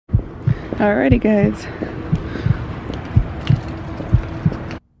Alrighty guys.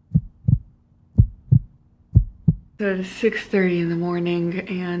 So it is 6:30 in the morning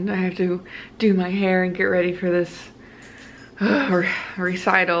and I have to do my hair and get ready for this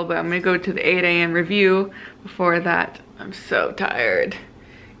recital, but I'm gonna go to the 8 a.m. review. Before that, I'm so tired.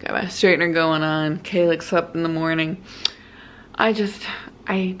 Got my straightener going on. Kayla slept in the morning. I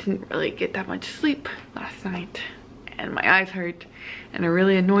didn't really get that much sleep last night and my eyes hurt, and it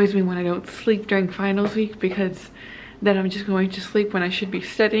really annoys me when I don't sleep during finals week, because then I'm just going to sleep when I should be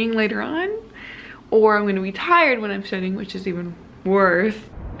studying later on, or I'm going to be tired when I'm studying, which is even worse.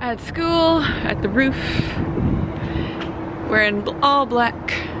 At school, at the roof, wearing all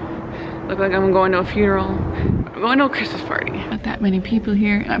black. Look like I'm going to a funeral. I'm going to a Christmas party. Not that many people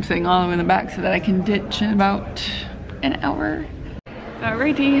here. I'm sitting all the way in the back so that I can ditch in about an hour.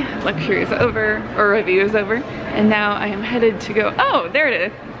 Alrighty, lecture is over, or review is over, and now I am headed to go, oh, there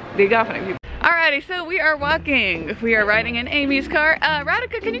it is, the Goffin people. Alrighty, so we are walking. We are riding in Amy's car.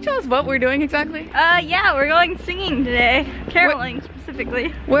 Radhika, can you tell us what we're doing exactly? Yeah, we're going singing today. Caroling,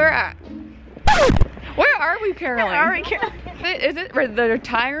 specifically. Where at? Where are we caroling? Where are we caroling? Is it the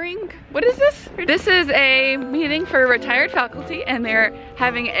retiring? What is this? This is a meeting for retired faculty, and they're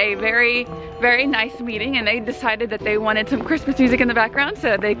having a very, very nice meeting, and they decided that they wanted some Christmas music in the background,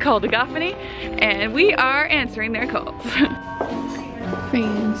 so they called a Goffany, and we are answering their calls.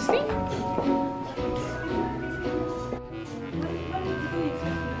 Fancy.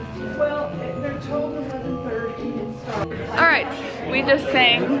 Well, they're told 11:30. All right, we just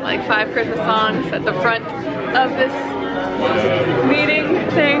sang like 5 Christmas songs at the front of this meeting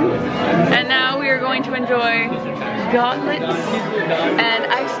thing, and now we are going to enjoy gauntlets and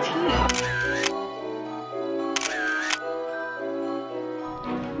iced tea.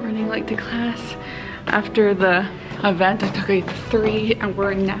 Running late to class after the event. I took a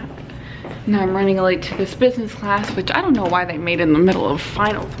 3-hour nap. Now I'm running late to this business class, which I don't know why they made in the middle of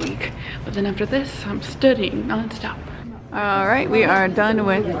finals week. But then after this, I'm studying nonstop. All right, we are done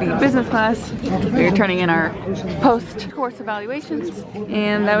with the business class. We're turning in our post-course evaluations,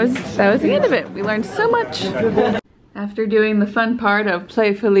 and that was the end of it. We learned so much. After doing the fun part of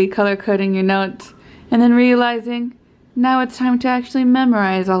playfully color coding your notes, and then realizing now it's time to actually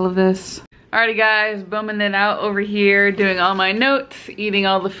memorize all of this. Alrighty guys, bumming it out over here, doing all my notes, eating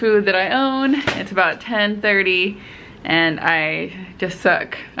all the food that I own. It's about 10:30 and I just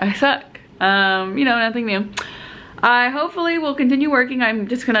suck. I suck. You know, nothing new. I hopefully will continue working. I'm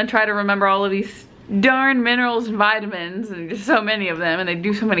just gonna try to remember all of these darn minerals and vitamins, and just so many of them, and they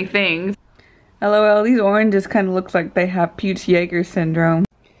do so many things. LOL, these oranges kind of look like they have Peutz-Jeghers syndrome.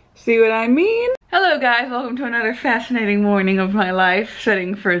 See what I mean? Hello guys, welcome to another fascinating morning of my life,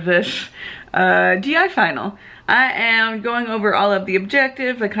 studying for this GI final. I am going over all of the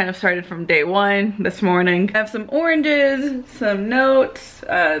objectives. I kind of started from day 1 this morning. I have some oranges, some notes,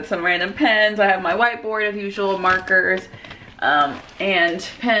 some random pens. I have my whiteboard as usual, markers, and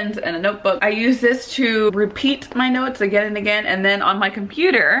pens and a notebook. I use this to repeat my notes again and again, and then on my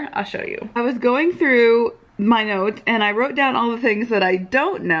computer, I'll show you. I was going through my notes and I wrote down all the things that I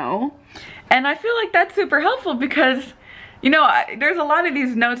don't know, and I feel like that's super helpful because, you know, there's a lot of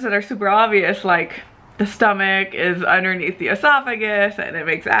these notes that are super obvious, like the stomach is underneath the esophagus and it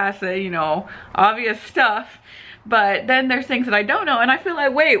makes acid, you know, obvious stuff. But then there's things that I don't know, and I feel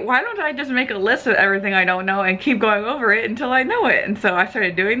like, wait, why don't I just make a list of everything I don't know and keep going over it until I know it? And so I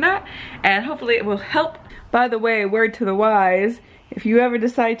started doing that, and hopefully it will help. By the way, word to the wise, if you ever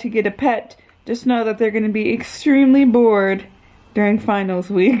decide to get a pet, just know that they're going to be extremely bored during finals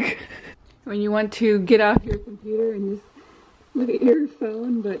week. When you want to get off your computer and just look at your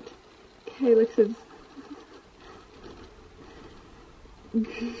phone, but Calyx is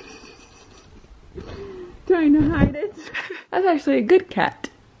trying to hide it. That's actually a good cat.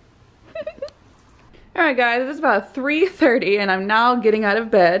 Alright guys, it's about 3:30 and I'm now getting out of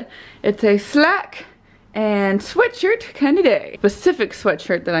bed. It's a slack and sweatshirt kind of day. Specific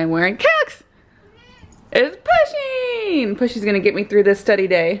sweatshirt that I'm wearing. Calyx is pushing! Pushy's gonna get me through this study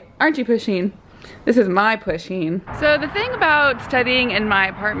day. Aren't you, Pushing? This is my Pushing. So the thing about studying in my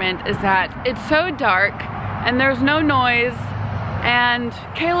apartment is that it's so dark and there's no noise, and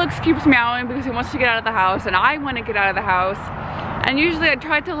Calyx keeps meowing because he wants to get out of the house, and I want to get out of the house. And usually I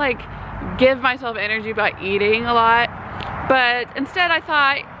try to like give myself energy by eating a lot, but instead I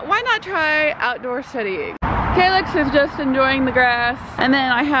thought, why not try outdoor studying? Calyx is just enjoying the grass, and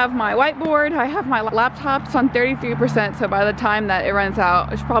then I have my whiteboard. I have my laptops on 33%, so by the time that it runs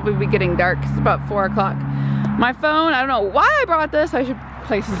out, it should probably be getting dark. It's about 4 o'clock. My phone, I don't know why I brought this. I should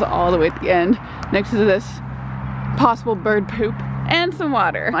place this all the way at the end next to this possible bird poop. and some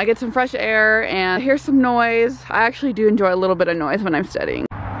water. I get some fresh air and hear some noise. I actually do enjoy a little bit of noise when I'm studying.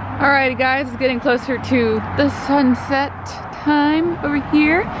 Alrighty guys, it's getting closer to the sunset time over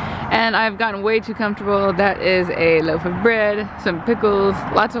here, and I've gotten way too comfortable. That is a loaf of bread, some pickles,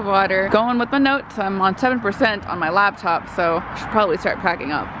 lots of water. Going with my notes, I'm on 7% on my laptop, so I should probably start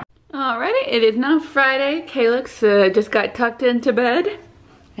packing up. Alrighty, it is now Friday. Calix just got tucked into bed,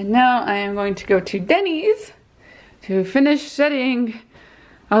 and now I am going to go to Denny's to finish studying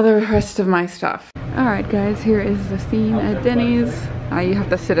all the rest of my stuff. Alright guys, here is the scene at Denny's. You have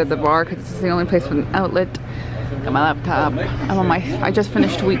to sit at the bar because it's the only place with an outlet. Got my laptop. I just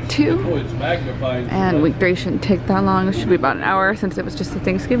finished week 2, and week 3 shouldn't take that long. It should be about an hour since it was just the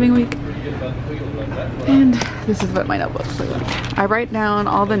Thanksgiving week. And this is what my notebooks look like. I write down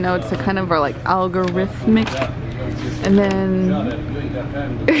all the notes that kind of are like algorithmic, and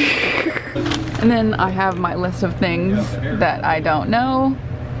then I have my list of things that I don't know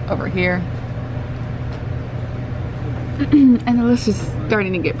over here. And the list is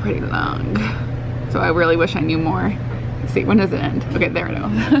starting to get pretty long, so I really wish I knew more. Let's see, when does it end? Okay, there we go.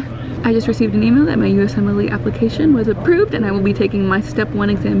 I just received an email that my USMLE application was approved, and I will be taking my step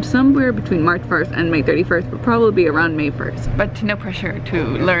 1 exam somewhere between March 1st and May 31st, but probably be around May 1st. But no pressure to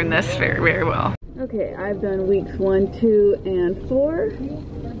learn this very, very well. Okay, I've done weeks 1, 2, and 4,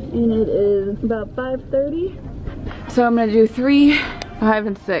 and it is about 5:30. So I'm gonna do 3, 5,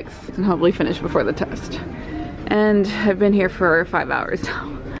 and 6, and hopefully finish before the test. And I've been here for 5 hours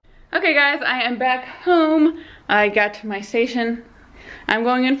now. Okay guys, I am back home. I got to my station. I'm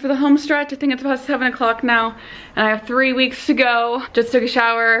going in for the home stretch. I think it's about 7 o'clock now, and I have 3 weeks to go. Just took a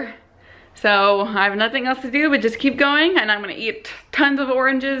shower, so I have nothing else to do but just keep going, and I'm gonna eat tons of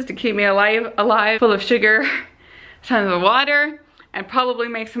oranges to keep me alive, full of sugar, tons of water, and probably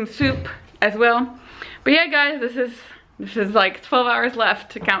make some soup as well. But yeah guys, this is like 12 hours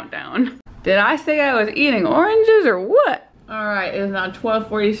left to count down. Did I say I was eating oranges or what? Alright, it is now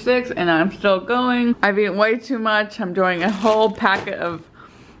 12:46 and I'm still going. I've eaten way too much. I'm doing a whole packet of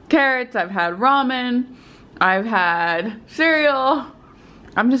carrots. I've had ramen. I've had cereal.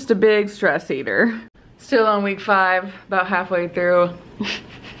 I'm just a big stress eater. Still on week 5, about halfway through.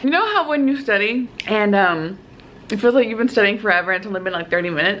 You know how when you study and it feels like you've been studying forever and it's only been like 30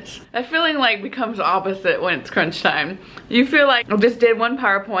 minutes? That feeling like becomes opposite when it's crunch time. You feel like I just did 1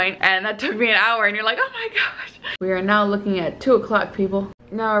 PowerPoint and that took me an hour, and you're like, oh my gosh. We are now looking at 2 o'clock, people.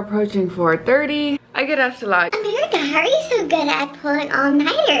 Now we're approaching 4:30. I get asked a lot. America, how are you so good at pulling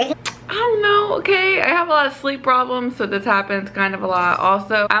all-nighters? I don't know, okay? I have a lot of sleep problems, so this happens kind of a lot.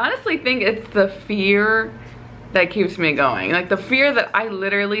 Also, I honestly think it's the fear that keeps me going. Like the fear that I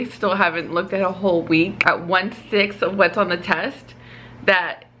literally still haven't looked at a whole week at 1/6 of what's on the test,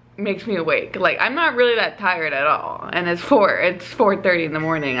 that makes me awake. Like I'm not really that tired at all, and it's 4:30 in the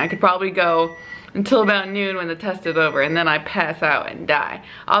morning. I could probably go until about noon when the test is over, and then I pass out and die.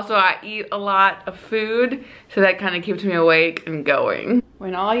 Also, I eat a lot of food, so that kind of keeps me awake and going.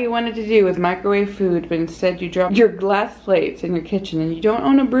 When all you wanted to do was microwave food, but instead you drop your glass plates in your kitchen and you don't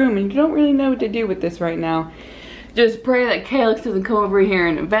own a broom and you don't really know what to do with this right now, just pray that Calix doesn't come over here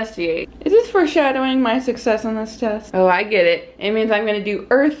and investigate. Is this foreshadowing my success on this test? Oh, I get it. It means I'm gonna do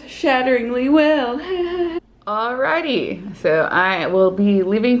earth-shatteringly well. Alrighty, so I will be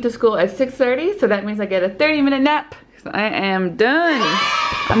leaving to school at 6:30, so that means I get a 30-minute nap, because I am done.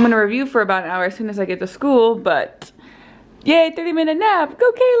 I'm gonna review for about an hour as soon as I get to school, but yay, 30-minute nap.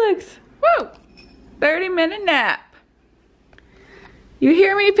 Go Calix. Woo! 30-minute nap. You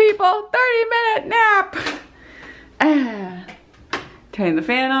hear me, people? 30-minute nap. Turning the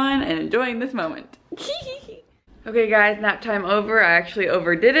fan on and enjoying this moment. Okay guys, nap time over. I actually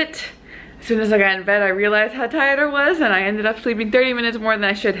overdid it. As soon as I got in bed, I realized how tired I was, and I ended up sleeping 30 minutes more than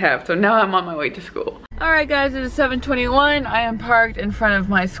I should have. So now I'm on my way to school. Alright guys, it is 7:21. I am parked in front of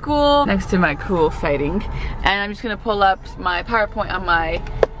my school next to my cool sighting. And I'm just gonna pull up my PowerPoint on my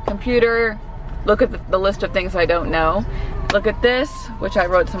computer, look at the list of things I don't know. Look at this, which I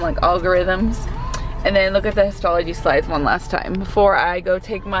wrote some like algorithms. And then look at the histology slides one last time before I go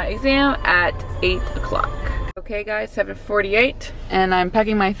take my exam at 8 o'clock. Okay guys, 7:48, and I'm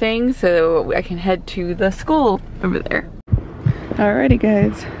packing my things so I can head to the school over there. Alrighty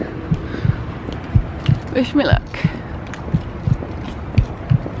guys, wish me luck.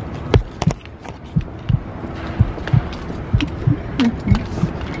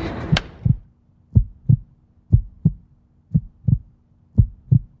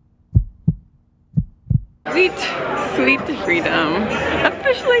 Sweet, sweet freedom.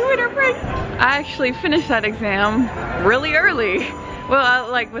 Officially winter break. I actually finished that exam really early.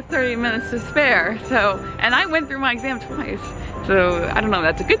 Well, like with 30 minutes to spare. So, and I went through my exam twice. So I don't know if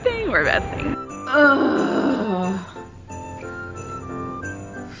that's a good thing or a bad thing. Ugh.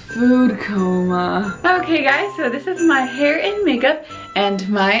 Food coma. Okay guys, so this is my hair and makeup and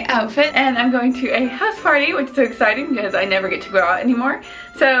my outfit, and I'm going to a house party, which is so exciting because I never get to go out anymore.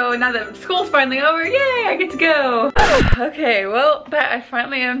 So now that school's finally over, yay, I get to go. Okay, well, I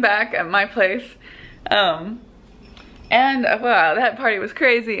finally am back at my place. And wow, that party was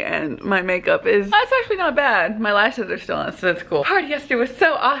crazy, and my makeup it's actually not bad. My lashes are still on, so that's cool. Party yesterday was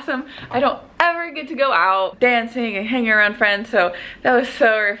so awesome. I don't ever get to go out dancing and hanging around friends, so that was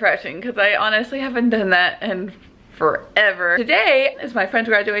so refreshing because I honestly haven't done that in forever. Today is my friend's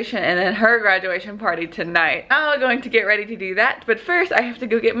graduation and then her graduation party tonight. I'm going to get ready to do that, but first I have to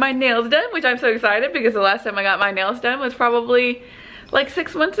go get my nails done, which I'm so excited because the last time I got my nails done was probably like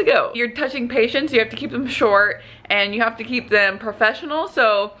 6 months ago. You're touching patients, you have to keep them short and you have to keep them professional,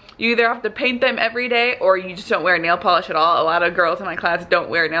 so you either have to paint them every day or you just don't wear nail polish at all. A lot of girls in my class don't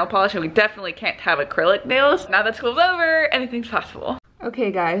wear nail polish, and we definitely can't have acrylic nails. Now that school's over, anything's possible.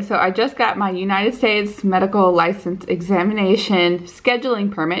 Okay guys, so I just got my United States medical license examination scheduling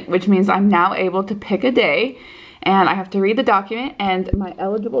permit, which means I'm now able to pick a day, and I have to read the document, and my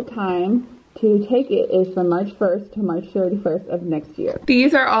eligible time to take it is from March 1st to March 31st of next year.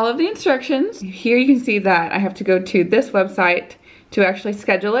 These are all of the instructions. Here you can see that I have to go to this website to actually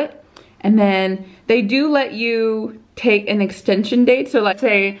schedule it. And then they do let you take an extension date. So let's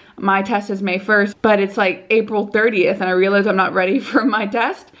say my test is May 1st, but it's like April 30th and I realize I'm not ready for my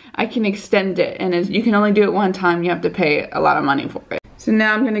test, I can extend it. And you can only do it one time. You have to pay a lot of money for it. So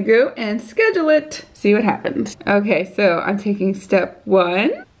now I'm gonna go and schedule it, see what happens. Okay, so I'm taking step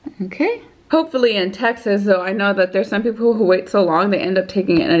 1. Okay. Hopefully in Texas, though, I know that there's some people who wait so long, they end up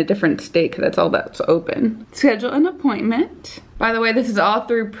taking it in a different state because that's all that's open. Schedule an appointment. By the way, this is all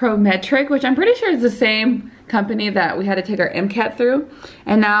through Prometric, which I'm pretty sure is the same company that we had to take our MCAT through.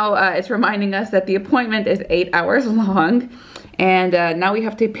 And now it's reminding us that the appointment is 8 hours long. And now we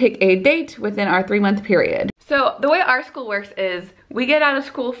have to pick a date within our 3-month period. So the way our school works is we get out of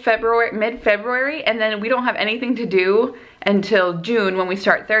school mid-February, and then we don't have anything to do until June when we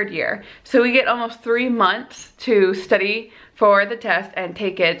start 3rd year. So we get almost 3 months to study for the test and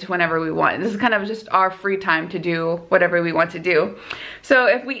take it whenever we want. This is kind of just our free time to do whatever we want to do. So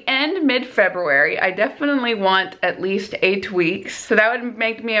if we end mid-February, I definitely want at least 8 weeks. So that would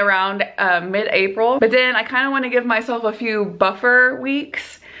make me around mid-April. But then I kind of want to give myself a few buffer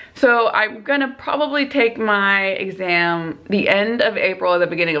weeks. So I'm gonna probably take my exam the end of April or the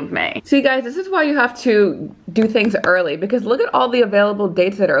beginning of May. See guys, this is why you have to do things early, because look at all the available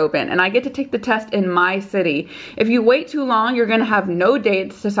dates that are open, and I get to take the test in my city. If you wait too long, you're gonna have no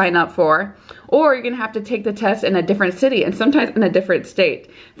dates to sign up for, or you're gonna have to take the test in a different city and sometimes in a different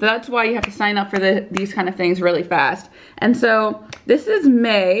state. So that's why you have to sign up for these kind of things really fast. And so this is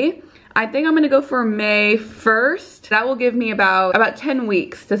May. I think I'm gonna go for May 1st. That will give me about 10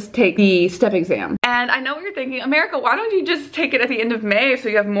 weeks to take the step exam. And I know what you're thinking, America, why don't you just take it at the end of May so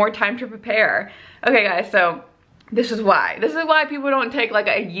you have more time to prepare? Okay guys, so this is why. This is why people don't take like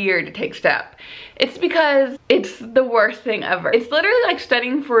a year to take step. It's because it's the worst thing ever. It's literally like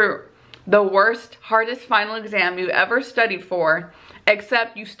studying for the worst, hardest final exam you ever studied for,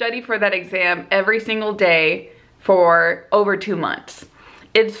 except you study for that exam every single day for over 2 months.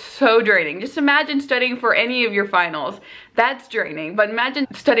 It's so draining. Just imagine studying for any of your finals. That's draining, but imagine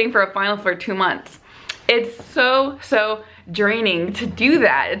studying for a final for 2 months. It's so draining to do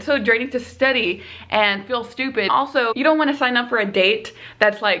that. It's so draining to study and feel stupid. Also, you don't want to sign up for a date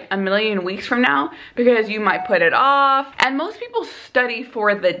that's like a million weeks from now because you might put it off. And most people study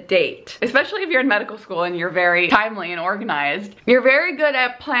for the date, especially if you're in medical school and you're very timely and organized. You're very good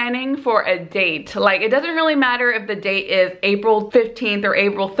at planning for a date. Like, it doesn't really matter if the date is April 15th or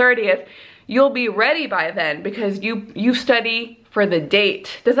April 30th. You'll be ready by then because you study for the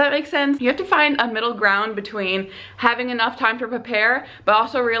date. Does that make sense? You have to find a middle ground between having enough time to prepare, but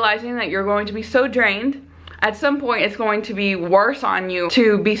also realizing that you're going to be so drained. At some point, it's going to be worse on you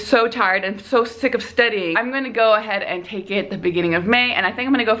to be so tired and so sick of studying. I'm gonna go ahead and take it the beginning of May, and I think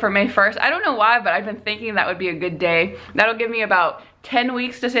I'm gonna go for May 1st. I don't know why, but I've been thinking that would be a good day. That'll give me about 10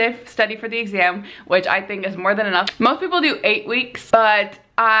 weeks to study for the exam, which I think is more than enough. Most people do 8 weeks, but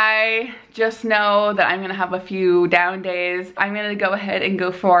I just know that I'm gonna have a few down days. I'm gonna go ahead and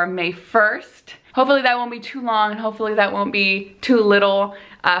go for May 1st. Hopefully that won't be too long, and hopefully that won't be too little.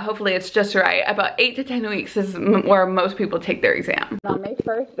 Hopefully it's just right. About 8 to 10 weeks is where most people take their exam. On May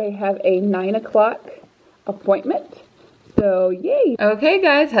 1st, they have a 9 o'clock appointment. So yay. Okay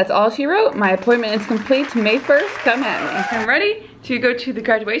guys, that's all she wrote. My appointment is complete. May 1st, come at me. I'm ready to go to the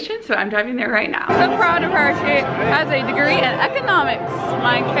graduation, so I'm driving there right now. So proud of her. She has a degree in economics.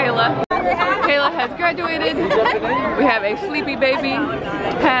 My Kayla. Kayla has graduated. We have a sleepy baby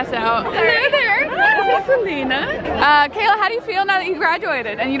pass out. Hello there. This is Selena. Kayla, how do you feel now that you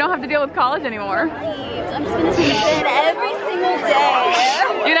graduated and you don't have to deal with college anymore? I'm just gonna sleep in every single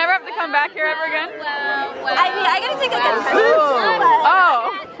day. You never have to come back here ever again? I mean, I gotta take a test.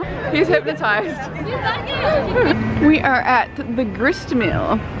 Oh, he's hypnotized. We are at the grist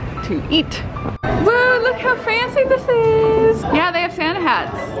mill to eat. Whoa, look how fancy this is. Yeah, they have Santa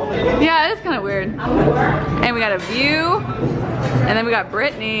hats. Yeah, it's kind of weird. And we got a view. And then we got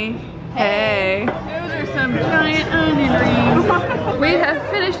Brittany. Hey. Those are some giant onion rings. We have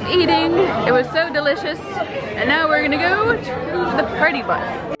finished eating. It was so delicious. And now we're gonna go to the party bus.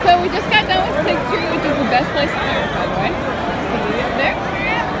 So we just got done with 6th Street, which is the best place on earth, by the way. See up there?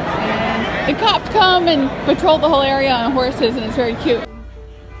 And the cops come and patrol the whole area on horses, and it's very cute.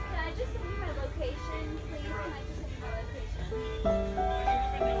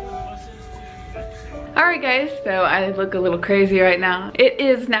 Alright guys, so I look a little crazy right now. It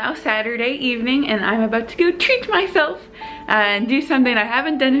is now Saturday evening and I'm about to go treat myself and do something I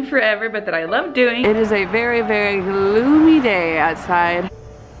haven't done in forever but that I love doing. It is a very, very gloomy day outside.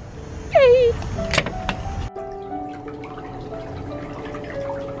 Hey!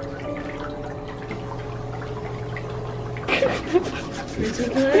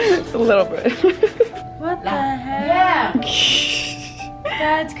 A little bit. What the heck? Yeah.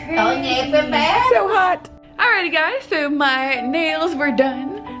 That's crazy. So hot. Alrighty guys, so my nails were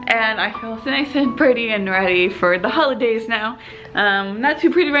done and I feel so nice and pretty and ready for the holidays now. Not too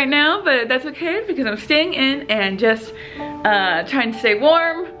pretty right now, but that's okay because I'm staying in and just trying to stay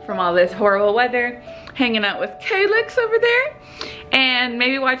warm from all this horrible weather. Hanging out with Kalix over there and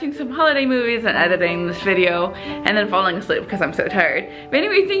maybe watching some holiday movies and editing this video and then falling asleep because I'm so tired. But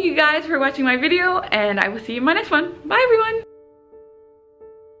anyway, thank you guys for watching my video and I will see you in my next one. Bye everyone.